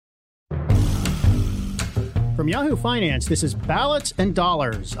From Yahoo Finance, this is Ballots and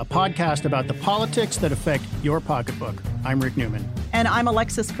Dollars, a podcast about the politics that affect your pocketbook. I'm Rick Newman. And I'm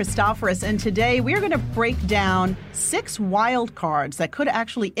Alexis Christoforous. And today we're going to break down 6 wild cards that could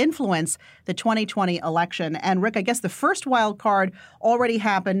actually influence the 2020 election. And Rick, I guess the first wild card already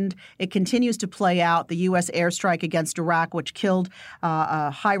happened. It continues to play out. The U.S. airstrike against Iraq, which killed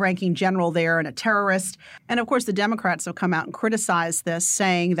a high-ranking general there and a terrorist. And of course, the Democrats have come out and criticized this,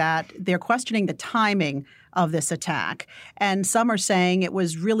 saying that they're questioning the timing of this attack. And some are saying it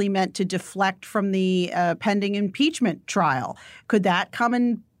was really meant to deflect from the pending impeachment trial. Could that come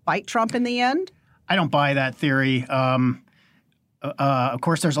and bite Trump in the end? I don't buy that theory. Of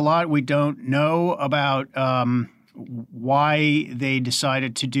course, there's a lot we don't know about why they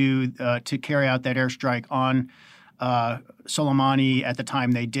decided to carry out that airstrike on Soleimani at the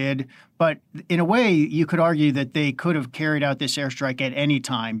time they did. But in a way, you could argue that they could have carried out this airstrike at any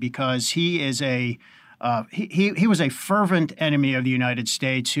time because he is he was a fervent enemy of the United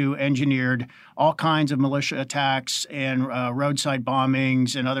States who engineered all kinds of militia attacks and roadside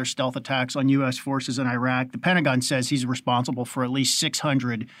bombings and other stealth attacks on U.S. forces in Iraq. The Pentagon says he's responsible for at least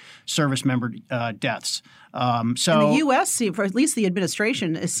 600 service member deaths. And the U.S., for at least the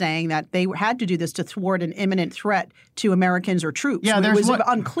administration, is saying that they had to do this to thwart an imminent threat to Americans or troops. Yeah, it was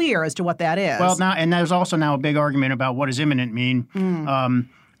unclear as to what that is. Well, and there's also now a big argument about what does imminent mean.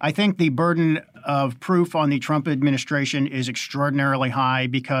 I think the burden of proof on the Trump administration is extraordinarily high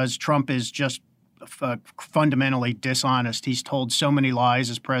because Trump is just fundamentally dishonest. He's told so many lies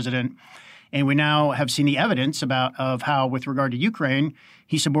as president. And we now have seen the evidence of how, with regard to Ukraine,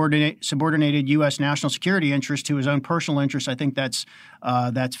 he subordinated U.S. national security interests to his own personal interests. I think that's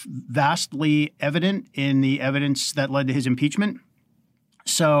vastly evident in the evidence that led to his impeachment.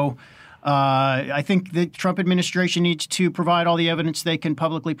 So I think the Trump administration needs to provide all the evidence they can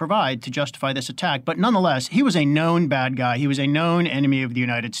publicly provide to justify this attack. But nonetheless, he was a known bad guy. He was a known enemy of the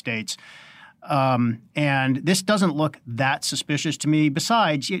United States. And this doesn't look that suspicious to me.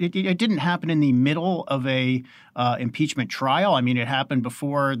 Besides, it didn't happen in the middle of a impeachment trial. I mean, it happened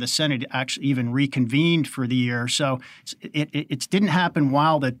before the Senate actually even reconvened for the year. So it didn't happen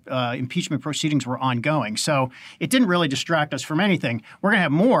while the impeachment proceedings were ongoing. So it didn't really distract us from anything. We're going to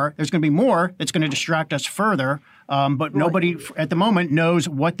have more. There's going to be more that's going to distract us further. But nobody at the moment knows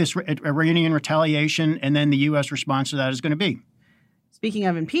what this Iranian retaliation and then the U.S. response to that is going to be. Speaking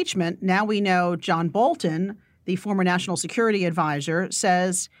of impeachment, now we know John Bolton, the former national security advisor,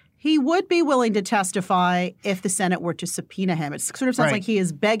 says he would be willing to testify if the Senate were to subpoena him. It sort of sounds like he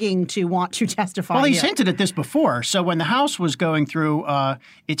is begging to want to testify. Well, he's hinted at this before. So when the House was going through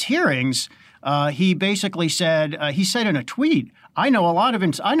its hearings, he basically said, he said in a tweet, I know a lot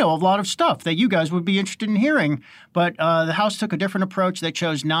of stuff that you guys would be interested in hearing. But the House took a different approach. They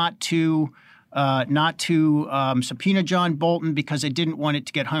chose not to subpoena John Bolton because they didn't want it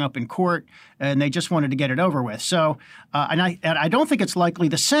to get hung up in court, and they just wanted to get it over with. So, and I don't think it's likely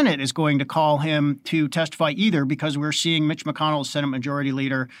the Senate is going to call him to testify either, because we're seeing Mitch McConnell, Senate Majority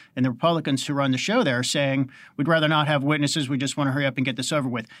Leader, and the Republicans who run the show there saying we'd rather not have witnesses. We just want to hurry up and get this over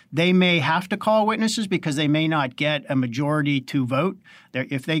with. They may have to call witnesses because they may not get a majority to vote.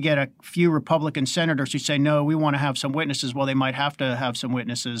 If they get a few Republican senators who say, no, we want to have some witnesses, well, they might have to have some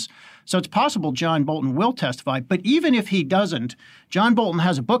witnesses. So it's possible John Bolton will testify. But even if he doesn't, John Bolton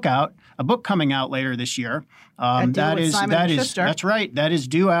has a book coming out later this year. That's right. That is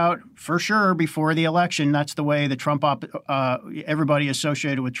due out for sure before the election. That's the way the Trump everybody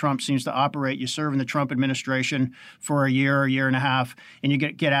associated with Trump seems to operate. You serve in the Trump administration for a year and a half, and you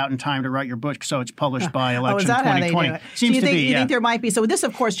get out in time to write your book, so it's published by election 2020. Seems to be. You think there might be? So this,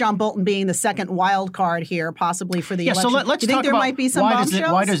 of course, John Bolton being the second wild card here, possibly for the election. So let's talk about might be some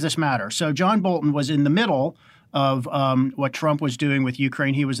bombshells? Why does this matter? So John Bolton was in the middle of what Trump was doing with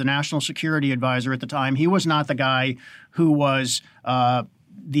Ukraine. He was the national security advisor at the time. He was not the guy who was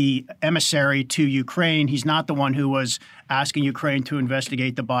the emissary to Ukraine. He's not the one who was asking Ukraine to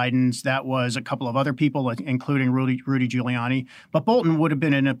investigate the Bidens. That was a couple of other people, including Rudy Giuliani. But Bolton would have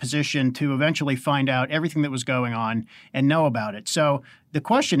been in a position to eventually find out everything that was going on and know about it. So the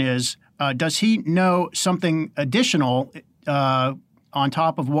question is, does he know something additional on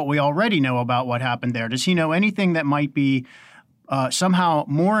top of what we already know about what happened there? Does he know anything that might be somehow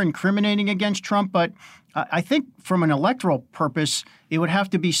more incriminating against Trump? But I think from an electoral purpose, it would have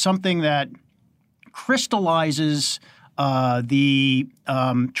to be something that crystallizes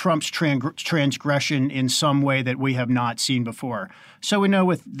Trump's transgression in some way that we have not seen before. So we know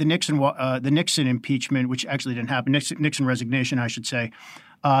with the Nixon impeachment, which actually didn't happen, Nixon resignation, I should say,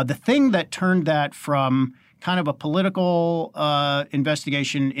 the thing that turned that from kind of a political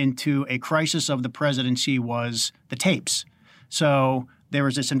investigation into a crisis of the presidency was the tapes. So there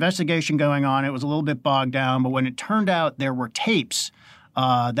was this investigation going on. It was a little bit bogged down, but when it turned out there were tapes,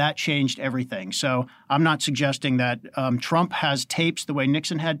 that changed everything. So I'm not suggesting that Trump has tapes the way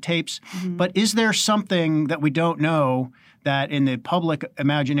Nixon had tapes, but is there something that we don't know that in the public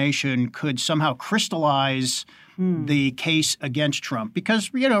imagination could somehow crystallize the case against Trump?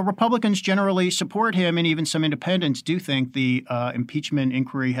 Because, Republicans generally support him, and even some independents do think the impeachment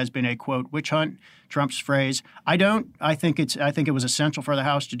inquiry has been a, quote, witch hunt, Trump's phrase. I don't. I think it was essential for the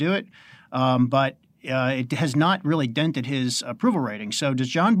House to do it, but it has not really dented his approval rating. So does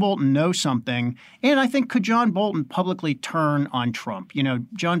John Bolton know something? And I think, could John Bolton publicly turn on Trump?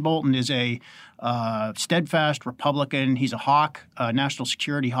 John Bolton is a steadfast Republican. He's a hawk, a national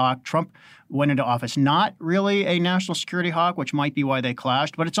security hawk. Trump went into office not really a national security hawk, which might be why they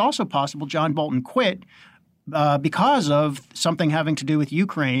clashed. But it's also possible John Bolton quit because of something having to do with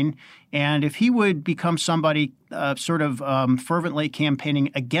Ukraine. And if he would become somebody fervently campaigning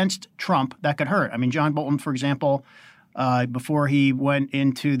against Trump, that could hurt. I mean, John Bolton, for example, before he went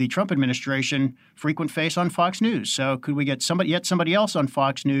into the Trump administration, frequent face on Fox News. So could we get somebody else on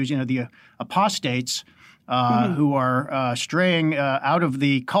Fox News, the apostates who are straying out of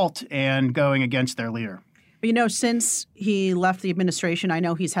the cult and going against their leader? Since he left the administration, I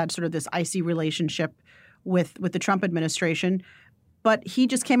know he's had sort of this icy relationship with the Trump administration. But he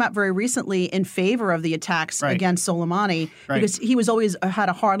just came out very recently in favor of the attacks against Soleimani because he was always had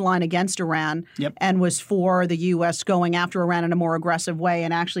a hard line against Iran and was for the U.S. going after Iran in a more aggressive way,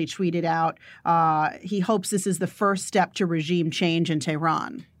 and actually tweeted out he hopes this is the first step to regime change in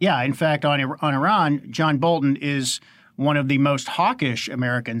Tehran. Yeah, in fact, on Iran, John Bolton is one of the most hawkish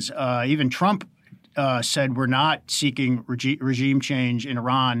Americans. Even Trump said we're not seeking regime change in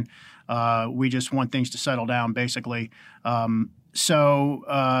Iran. We just want things to settle down, basically. So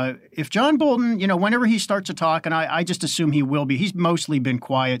if John Bolton, whenever he starts to talk, and I just assume he will be, he's mostly been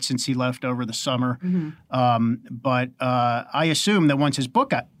quiet since he left over the summer. But I assume that once his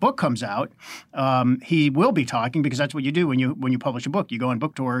book comes out, he will be talking, because that's what you do when you publish a book. You go on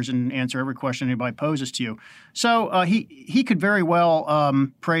book tours and answer every question anybody poses to you. So he could very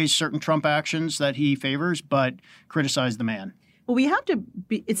well praise certain Trump actions that he favors, but criticize the man. Well, we have to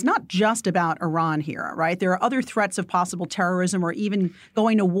be – it's not just about Iran here, right? There are other threats of possible terrorism or even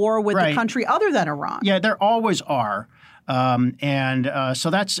going to war with a country other than Iran. Yeah, there always are. So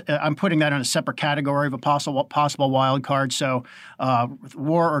that's I'm putting that in a separate category of a possible wild card. So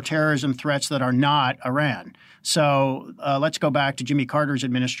war or terrorism threats that are not Iran. So let's go back to Jimmy Carter's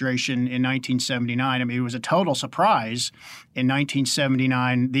administration in 1979. I mean, it was a total surprise in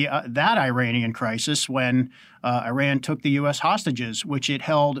 1979, that Iranian crisis, when Iran took the U.S. hostages, which it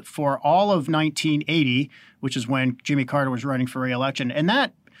held for all of 1980, which is when Jimmy Carter was running for re-election. And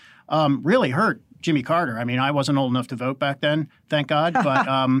that really hurt Jimmy Carter. I mean, I wasn't old enough to vote back then, thank God. But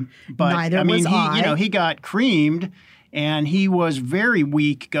Neither was I. He got creamed, and he was very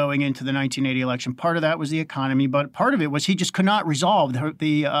weak going into the 1980 election. Part of that was the economy, but part of it was he just could not resolve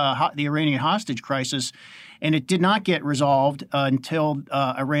the Iranian hostage crisis. And it did not get resolved until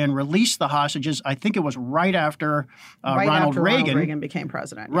Iran released the hostages. I think it was right after Ronald Reagan became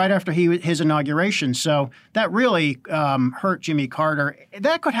president. Right after his inauguration. So that really hurt Jimmy Carter.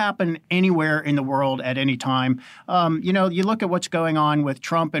 That could happen anywhere in the world at any time. You look at what's going on with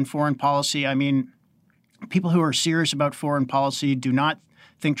Trump and foreign policy. I mean, people who are serious about foreign policy do not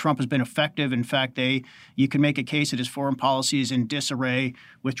think Trump has been effective. In fact, you can make a case that his foreign policy is in disarray,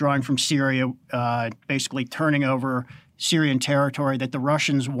 withdrawing from Syria, basically turning over Syrian territory that the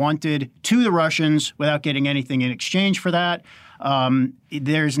Russians wanted to the Russians without getting anything in exchange for that.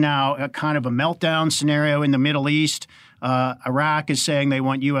 There's now a kind of a meltdown scenario in the Middle East. Iraq is saying they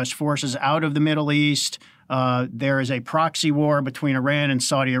want U.S. forces out of the Middle East. There is a proxy war between Iran and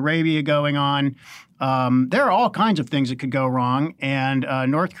Saudi Arabia going on. There are all kinds of things that could go wrong. And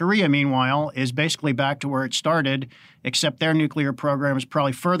North Korea, meanwhile, is basically back to where it started, except their nuclear program is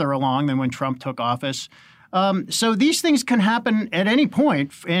probably further along than when Trump took office. So these things can happen at any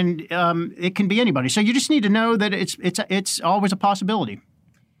point, and it can be anybody. So you just need to know that it's always a possibility.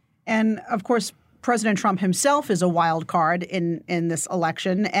 And, of course, President Trump himself is a wild card in this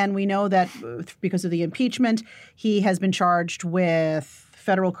election. And we know that because of the impeachment, he has been charged with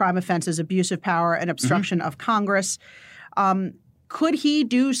federal crime offenses, abuse of power, and obstruction of Congress. Could he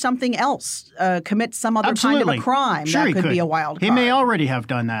do something else, commit some other kind of a crime that could be a wild card? He may already have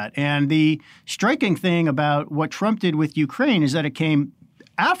done that. And the striking thing about what Trump did with Ukraine is that it came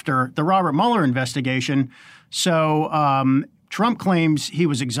after the Robert Mueller investigation. So Trump claims he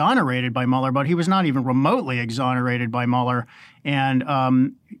was exonerated by Mueller, but he was not even remotely exonerated by Mueller. And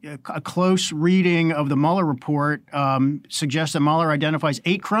a close reading of the Mueller report suggests that Mueller identifies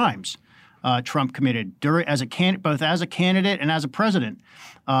 8 crimes Trump committed both as a candidate and as a president.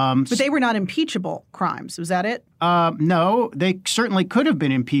 But they were not impeachable crimes. Was that it? No, they certainly could have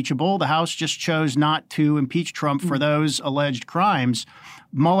been impeachable. The House just chose not to impeach Trump for those alleged crimes.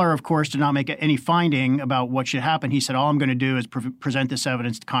 Mueller, of course, did not make any finding about what should happen. He said, all I'm going to do is present this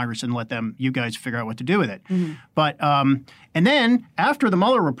evidence to Congress and let you guys figure out what to do with it. Mm-hmm. But and then after the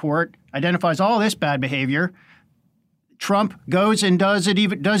Mueller report identifies all this bad behavior, Trump goes and does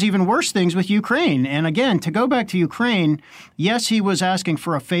even worse things with Ukraine. And again, to go back to Ukraine, yes, he was asking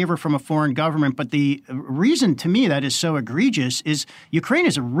for a favor from a foreign government, but the reason to me that is so egregious is Ukraine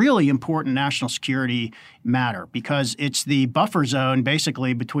is a really important national security matter because it's the buffer zone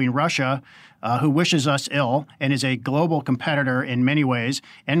basically between Russia, who wishes us ill and is a global competitor in many ways,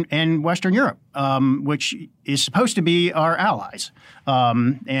 and Western Europe, which is supposed to be our allies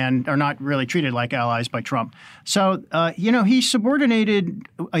and are not really treated like allies by Trump. So, he subordinated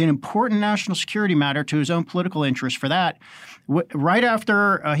an important national security matter to his own political interest for that. Right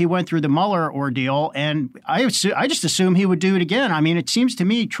after he went through the Mueller ordeal, and I just assume he would do it again. I mean, it seems to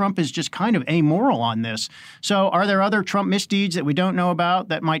me Trump is just kind of amoral on this. So are there other Trump misdeeds that we don't know about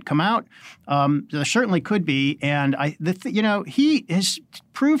that might come out? There certainly could be. And he has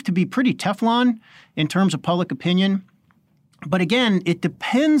proved to be pretty Teflon in terms of public opinion. But again, it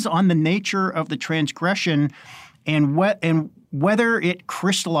depends on the nature of the transgression and whether it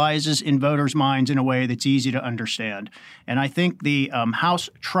crystallizes in voters' minds in a way that's easy to understand. And I think the House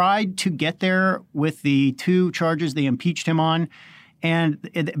tried to get there with the 2 charges they impeached him on. And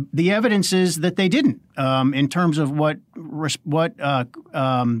the evidence is that they didn't in terms of what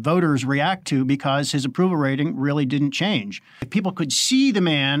voters react to because his approval rating really didn't change. If people could see the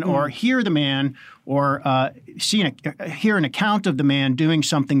man or hear the man or hear an account of the man doing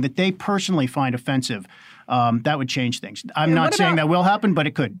something that they personally find offensive, that would change things. I'm not saying that will happen, but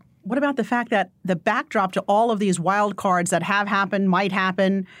it could. What about the fact that the backdrop to all of these wild cards that have happened, might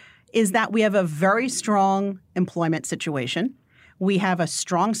happen, is that we have a very strong employment situation. We have a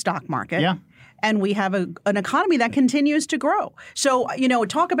strong stock market. Yeah. And we have an economy that continues to grow. So,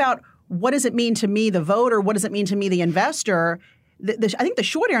 talk about what does it mean to me, the voter? What does it mean to me, the investor? I think the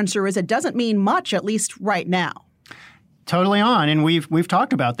short answer is it doesn't mean much, at least right now. Totally on, and we've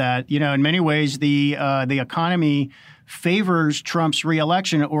talked about that. In many ways, the economy favors Trump's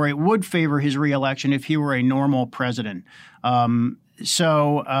reelection, or it would favor his reelection if he were a normal president. Define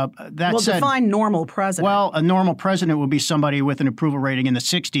normal president. Well, a normal president would be somebody with an approval rating in the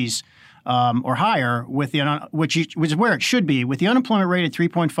 60s or higher, which is where it should be, with the unemployment rate at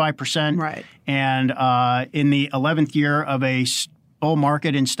 3.5%. Right. And in the 11th year of a bull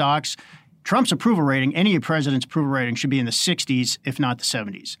market in stocks, Trump's approval rating, any president's approval rating, should be in the 60s, if not the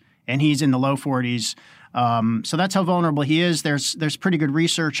 70s. And he's in the low 40s. So that's how vulnerable he is. There's pretty good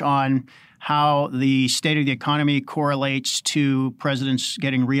research on how the state of the economy correlates to presidents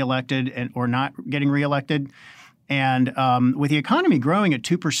getting reelected or not getting reelected. And with the economy growing at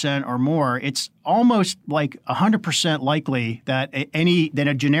 2% or more, it's almost like 100% likely that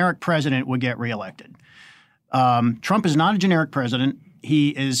a generic president would get reelected. Trump is not a generic president. He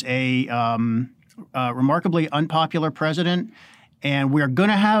is a remarkably unpopular president. And we're going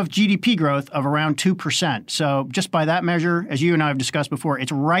to have GDP growth of around 2%. So just by that measure, as you and I have discussed before,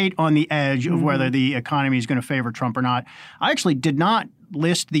 it's right on the edge of whether the economy is going to favor Trump or not. I actually did not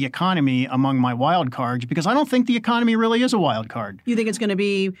list the economy among my wild cards because I don't think the economy really is a wild card. You think it's going to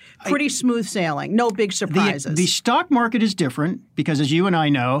be pretty smooth sailing, no big surprises? The stock market is different because, as you and I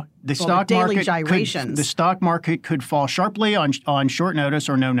know, the stock market could fall sharply on short notice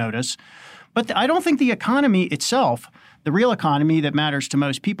or no notice. But I don't think the economy itself, the real economy that matters to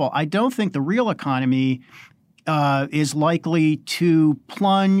most people, I don't think the real economy is likely to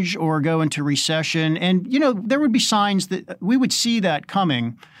plunge or go into recession. And, there would be signs that we would see that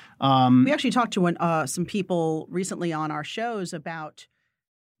coming. We actually talked to some people recently on our shows about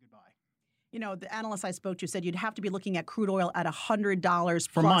the analyst I spoke to said you'd have to be looking at crude oil at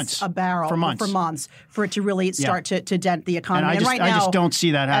 $100 plus a barrel for months for it to really start to dent the economy. And I just don't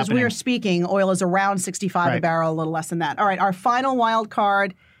see that happening. As we are speaking, oil is around $65 a barrel, a little less than that. All right, our final wild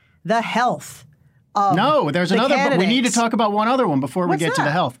card, the health of there's another. But we need to talk about one other one before we get to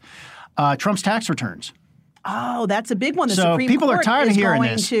the health. Trump's tax returns. Oh, that's a big one. The so Supreme people Court are tired of hearing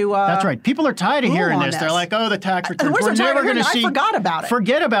this. That's right. People are tired of hearing this. They're like, the tax returns. We're never going to see. I forgot about it.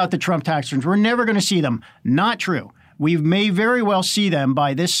 Forget about the Trump tax returns. We're never going to see them. Not true. We may very well see them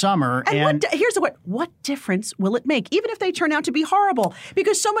by this summer. And here's what difference will it make, even if they turn out to be horrible?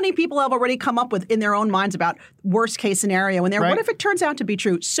 Because so many people have already come up with in their own minds about worst case scenario. And what if it turns out to be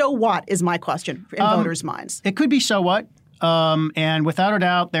true? So what is my question in voters' minds? It could be so what. And without a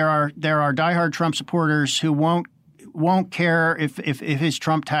doubt, there are diehard Trump supporters who won't care if his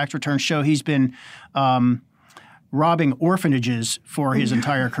Trump tax returns show he's been robbing orphanages for his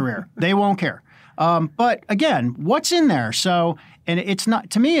entire career. They won't care. But again, what's in there? So, and it's not,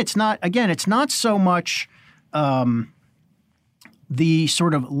 to me, it's not so much the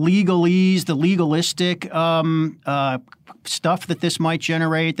sort of legalese, the legalistic stuff that this might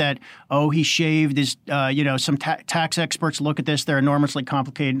generate, that, he shaved his, some tax experts look at this, they're enormously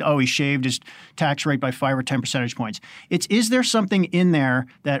complicated. He shaved his tax rate by 5 or 10 percentage points. Is there something in there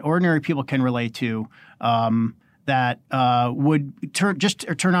that ordinary people can relate to that would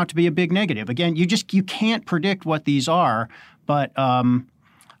turn out to be a big negative? Again, you can't predict what these are, but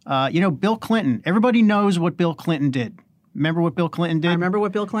Bill Clinton, everybody knows what Bill Clinton did. Remember what Bill Clinton did? I remember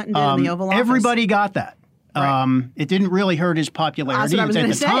what Bill Clinton did in the Oval Office. Everybody got that. Right. It didn't really hurt his popularity at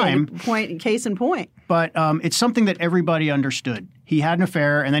the time. Case in point. But it's something that everybody understood. He had an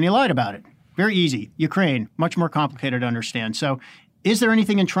affair, and then he lied about it. Very easy. Ukraine, much more complicated to understand. So is there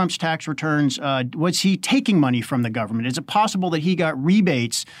anything in Trump's tax returns? Was he taking money from the government? Is it possible that he got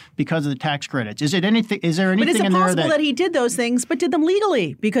rebates because of the tax credits? Is there anything in there that... But is it possible that he did those things but did them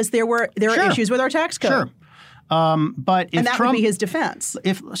legally? Because there are issues with our tax code. Sure. But if that would be his defense.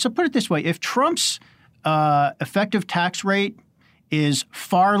 So put it this way: if Trump's effective tax rate is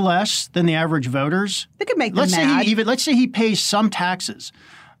far less than the average voters, they could make them mad. Let's say he pays some taxes.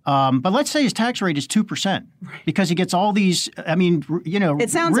 But let's say his tax rate is 2% because he gets all these. I mean, it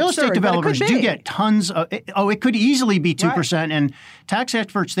sounds real absurd, estate developers but it could do get tons of. It could easily be 2%, right. And tax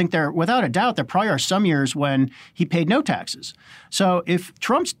experts think without a doubt, there probably are some years when he paid no taxes. So if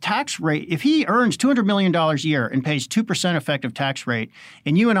Trump's tax rate, if he earns $200 million a year and pays 2% effective tax rate,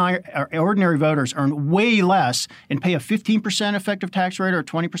 and you and I, ordinary voters, earn way less and pay a 15% effective tax rate or a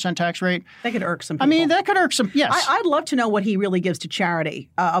 20% tax rate, that could irk some people. I mean, that could irk some. Yes, I'd love to know what he really gives to charity.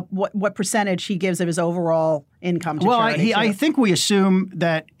 What percentage he gives of his overall income to charity? I think we assume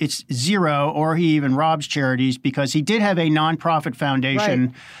that it's zero, or he even robs charities, because he did have a nonprofit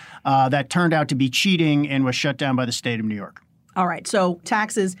foundation that turned out to be cheating and was shut down by the state of New York. All right. So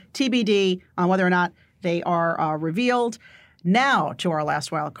taxes, TBD on whether or not they are revealed. Now to our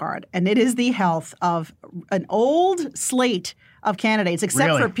last wild card, and it is the health of an old slate of candidates,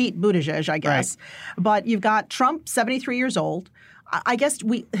 except for Pete Buttigieg, I guess. Right. But you've got Trump, 73 years old. I guess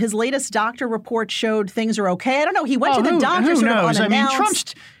his latest doctor report showed things are okay. I don't know. He went to the doctor sort of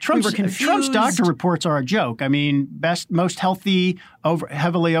unannounced. I mean, Trump's doctor reports are a joke. I mean, most healthy,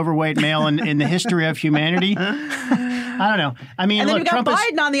 heavily overweight male in the history of humanity. I don't know. I mean, and then look, you've got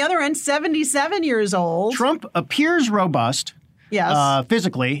Biden on the other end, 77 years old. Trump appears robust. Yes.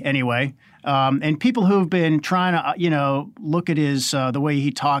 Physically, anyway. And people who've been trying to, look at his the way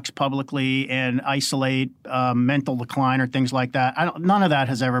he talks publicly and isolate mental decline or things like that. None of that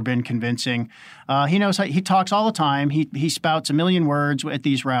has ever been convincing. He knows he talks all the time. He spouts a million words at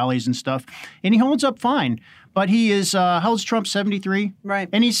these rallies and stuff, and he holds up fine. But he is how old is Trump? 73, right?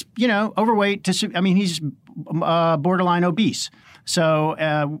 And he's overweight. He's borderline obese.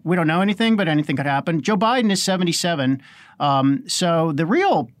 So we don't know anything, but anything could happen. Joe Biden is 77. So the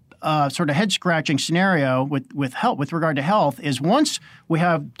real sort of head-scratching scenario with regard to health is, once we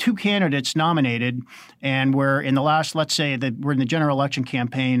have two candidates nominated and we're in the last, let's say that we're in the general election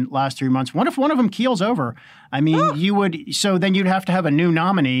campaign last 3 months, what if one of them keels over? I mean, then you'd have to have a new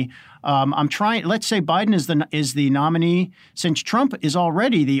nominee. Let's say Biden is the nominee, since Trump is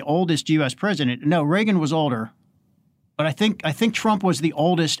already the oldest U.S. president. No, Reagan was older. But I think Trump was the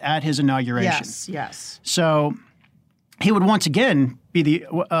oldest at his inauguration. Yes. So he would once again be the.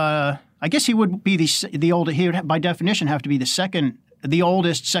 I guess he would be the oldest. He would, by definition, have to be the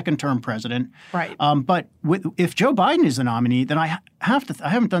oldest second-term president. Right. But if Joe Biden is the nominee, then I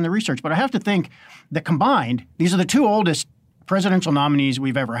haven't done the research, but I have to think that combined, these are the two oldest presidential nominees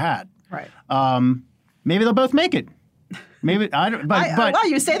we've ever had. Right. Maybe they'll both make it. Maybe I don't. But well,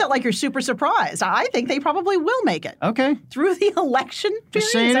 you say that like you're super surprised. I think they probably will make it. Okay. Through the election period.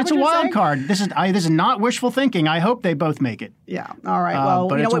 Just saying, it's a wild card. This is not wishful thinking. I hope they both make it. Yeah. All right. Well,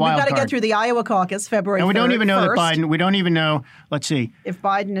 we've got to get through the Iowa caucus, February 3rd. And we don't even know that Biden. We don't even know. Let's see. If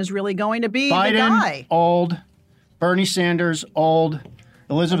Biden is really going to be Biden, the guy. Old. Bernie Sanders, old.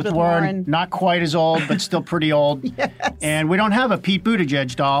 Elizabeth Warren, not quite as old, but still pretty old. Yes. And we don't have a Pete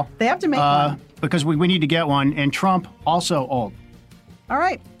Buttigieg doll. They have to make one. Because we need to get one. And Trump, also old. All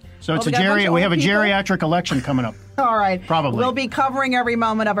right. So it's we got a bunch of we have a old people. geriatric election coming up. All right. Probably. We'll be covering every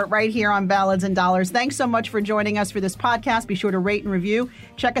moment of it right here on Ballads and Dollars. Thanks so much for joining us for this podcast. Be sure to rate and review.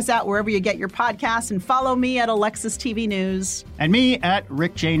 Check us out wherever you get your podcasts and follow me at Alexis TV News. And me at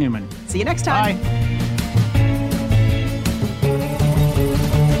Rick J. Newman. See you next time. Bye.